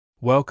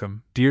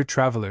Welcome, dear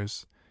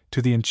travelers,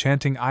 to the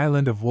enchanting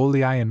island of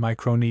Woleai in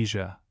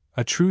Micronesia,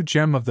 a true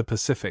gem of the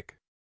Pacific.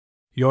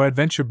 Your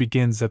adventure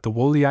begins at the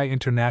Woleai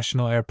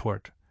International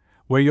Airport,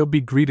 where you'll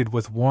be greeted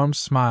with warm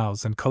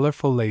smiles and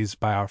colorful leis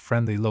by our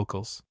friendly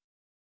locals.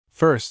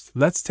 First,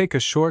 let's take a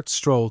short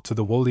stroll to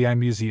the Woleai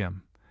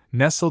Museum,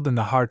 nestled in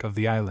the heart of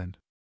the island.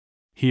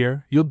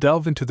 Here, you'll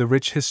delve into the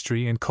rich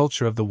history and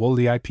culture of the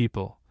Woleai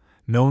people,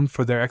 known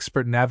for their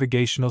expert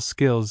navigational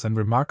skills and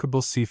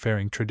remarkable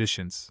seafaring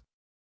traditions.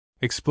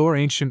 Explore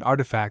ancient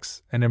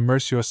artifacts and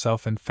immerse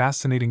yourself in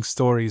fascinating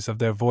stories of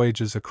their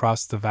voyages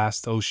across the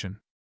vast ocean.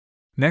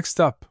 Next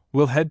up,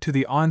 we'll head to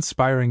the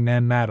awe-inspiring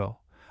Nan Madol,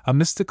 a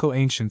mystical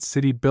ancient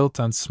city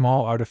built on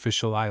small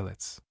artificial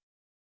islets.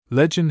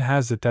 Legend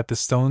has it that the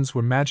stones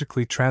were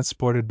magically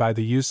transported by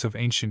the use of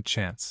ancient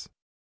chants.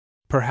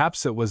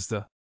 Perhaps it was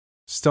the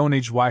Stone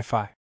Age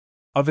Wi-Fi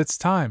of its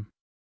time.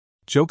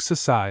 Jokes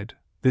aside,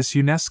 this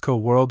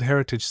UNESCO World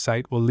Heritage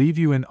Site will leave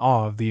you in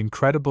awe of the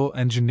incredible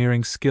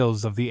engineering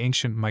skills of the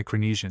ancient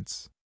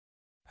Micronesians.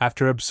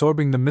 After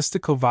absorbing the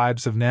mystical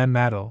vibes of Nan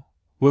Madol,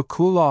 we'll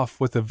cool off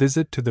with a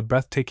visit to the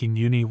breathtaking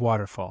Uni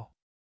waterfall.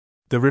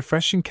 The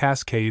refreshing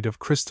cascade of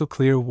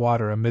crystal-clear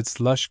water amidst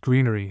lush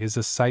greenery is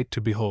a sight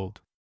to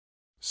behold.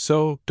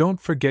 So,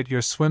 don't forget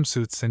your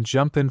swimsuits and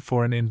jump in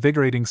for an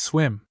invigorating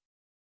swim.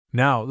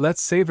 Now,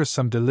 let's savor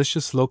some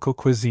delicious local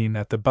cuisine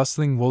at the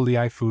bustling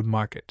Woleai food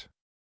market.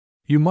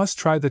 You must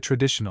try the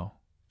traditional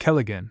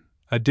Kelligan,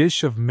 a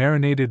dish of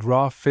marinated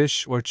raw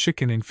fish or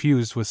chicken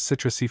infused with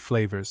citrusy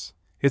flavors.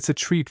 It's a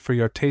treat for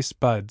your taste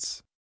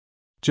buds.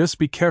 Just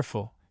be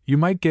careful, you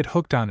might get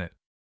hooked on it.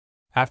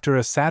 After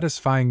a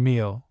satisfying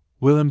meal,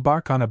 we'll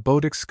embark on a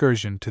boat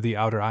excursion to the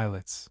outer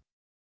islets.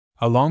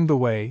 Along the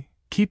way,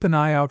 keep an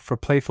eye out for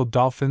playful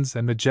dolphins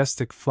and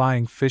majestic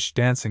flying fish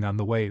dancing on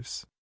the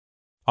waves.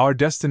 Our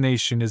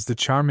destination is the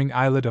charming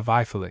islet of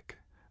Ifalik,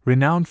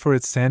 renowned for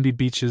its sandy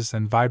beaches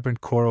and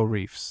vibrant coral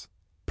reefs,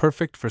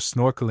 perfect for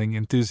snorkeling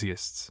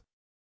enthusiasts.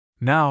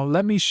 Now,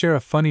 let me share a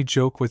funny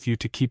joke with you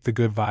to keep the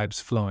good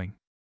vibes flowing.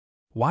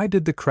 Why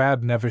did the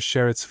crab never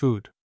share its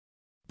food?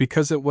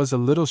 Because it was a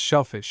little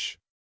shellfish.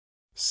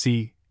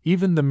 See,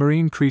 even the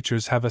marine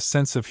creatures have a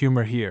sense of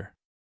humor here.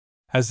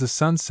 As the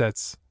sun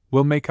sets,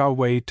 we'll make our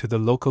way to the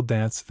local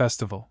dance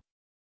festival.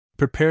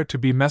 Prepare to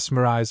be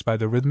mesmerized by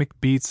the rhythmic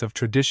beats of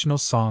traditional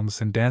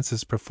songs and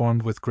dances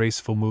performed with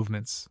graceful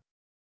movements.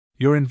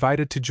 You're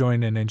invited to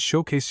join in and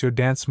showcase your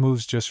dance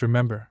moves. Just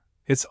remember,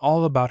 it's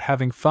all about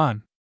having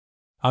fun.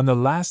 On the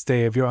last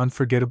day of your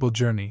unforgettable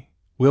journey,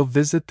 we'll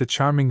visit the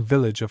charming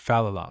village of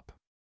Falalop.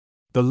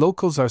 The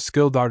locals are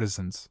skilled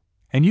artisans,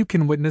 and you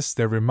can witness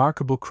their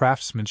remarkable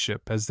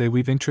craftsmanship as they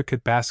weave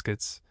intricate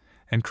baskets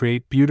and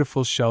create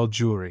beautiful shell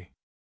jewelry.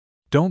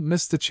 Don't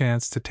miss the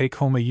chance to take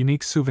home a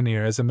unique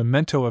souvenir as a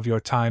memento of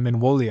your time in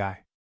Woleai.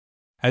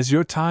 As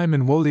your time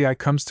in Woleai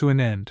comes to an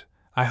end,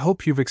 I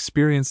hope you've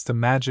experienced the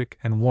magic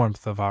and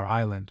warmth of our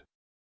island.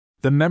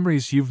 The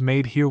memories you've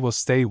made here will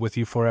stay with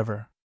you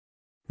forever.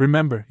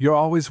 Remember, you're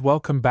always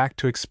welcome back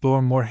to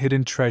explore more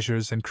hidden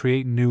treasures and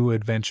create new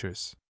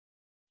adventures.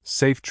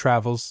 Safe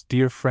travels,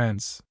 dear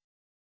friends.